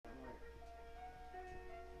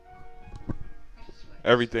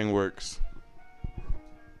Everything works.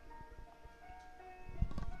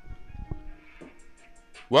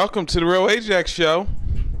 Welcome to the Real Ajax Show,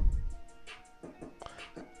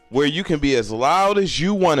 where you can be as loud as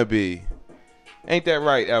you want to be. Ain't that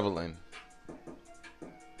right, Evelyn?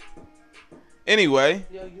 Anyway.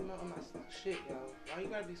 Yo, you know my shit, yo. Why you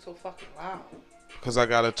gotta be so fucking loud? Because I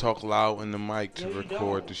got to talk loud in the mic to No, you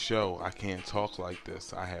record don't. the show. I can't talk like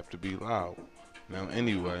this. I have to be loud. Now,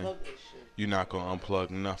 anyway, you're not going to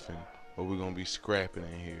unplug nothing, or we're going to be scrapping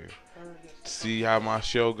in here. See how my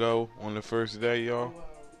show go on the first day, y'all?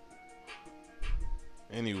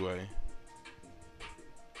 Anyway.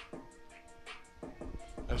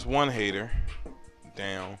 That's one hater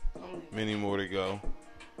down. Many more to go.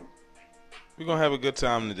 We're going to have a good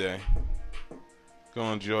time today. Going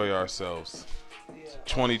to enjoy ourselves.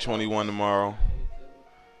 2021 tomorrow.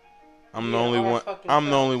 I'm the only one. I'm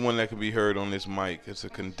the only one that can be heard on this mic. It's a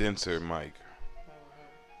condenser mic,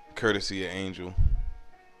 courtesy of Angel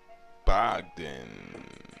Bogdan.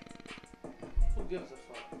 Who gives a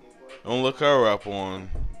fuck? Don't look her up on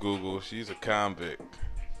Google. She's a convict.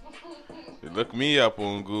 Look me up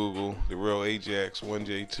on Google. The Real Ajax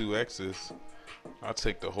 1J2X's. I'll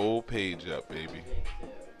take the whole page up, baby.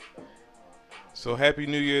 So happy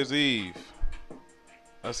New Year's Eve.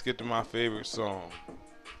 Let's get to my favorite song.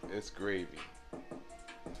 It's Gravy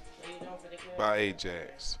by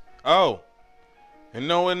Ajax. Oh, and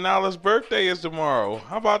knowing Nala's birthday is tomorrow.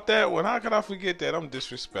 How about that one? How could I forget that? I'm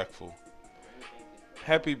disrespectful.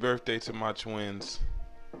 Happy birthday to my twins.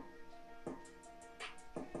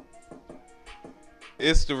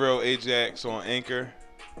 It's the Real Ajax on Anchor.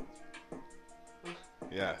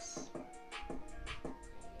 Yes.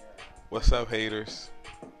 What's up, haters?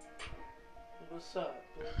 What's up,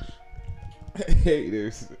 bitch?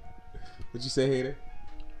 Haters. What'd you say, hater?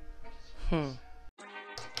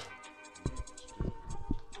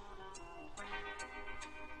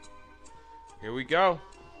 Here we go.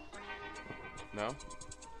 No?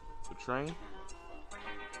 The train?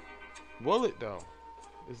 Will it, though?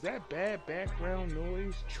 Is that bad background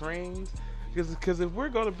noise? Trains? Because if we're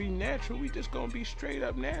going to be natural, we just going to be straight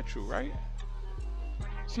up natural, right?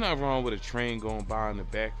 It's not wrong with a train going by in the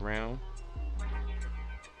background.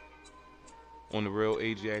 On the Real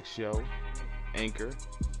Ajax Show, Anchor.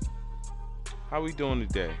 How we doing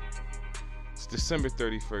today? It's December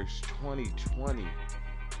 31st, 2020.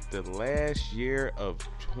 The last year of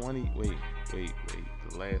the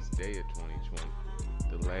last day of 2020.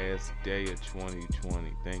 The last day of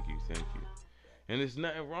 2020. Thank you. And there's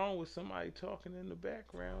nothing wrong with somebody talking in the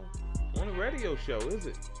background on a radio show, is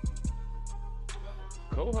it?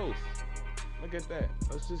 Co-host. Look at that.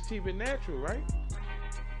 Let's just keep it natural, right?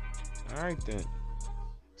 Alright then.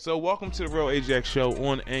 So welcome to the Real Ajax Show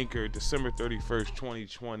on Anchor, December 31st,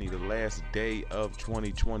 2020, the last day of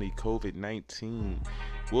 2020, COVID-19.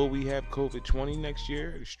 Will we have COVID-20 next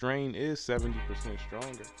year? The strain is 70%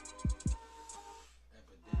 stronger.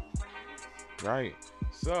 Right.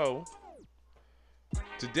 So,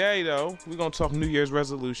 today though, we're going to talk New Year's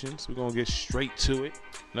resolutions. We're going to get straight to it.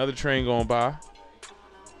 Another train going by.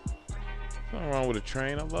 Nothing wrong with a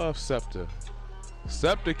train. I love SEPTA.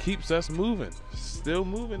 SEPTA keeps us moving. Still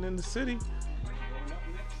moving in the city.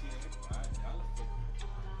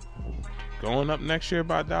 Going up next year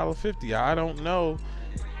by $1.50. I don't know.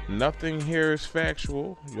 Nothing here is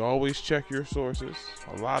factual. You always check your sources.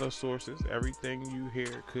 A lot of sources. Everything you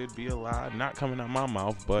hear could be a lie. Not coming out my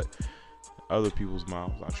mouth, but other people's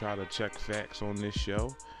mouths. I try to check facts on this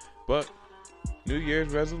show. But New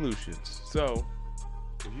Year's resolutions. So,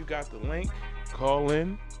 if you got the link, call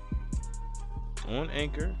in on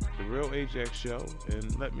Anchor, the Real Ajax Show,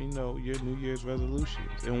 and let me know your New Year's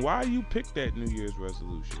resolutions and why you picked that New Year's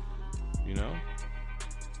resolution. You know,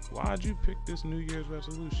 why'd you pick this New Year's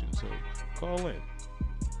resolution? So call in.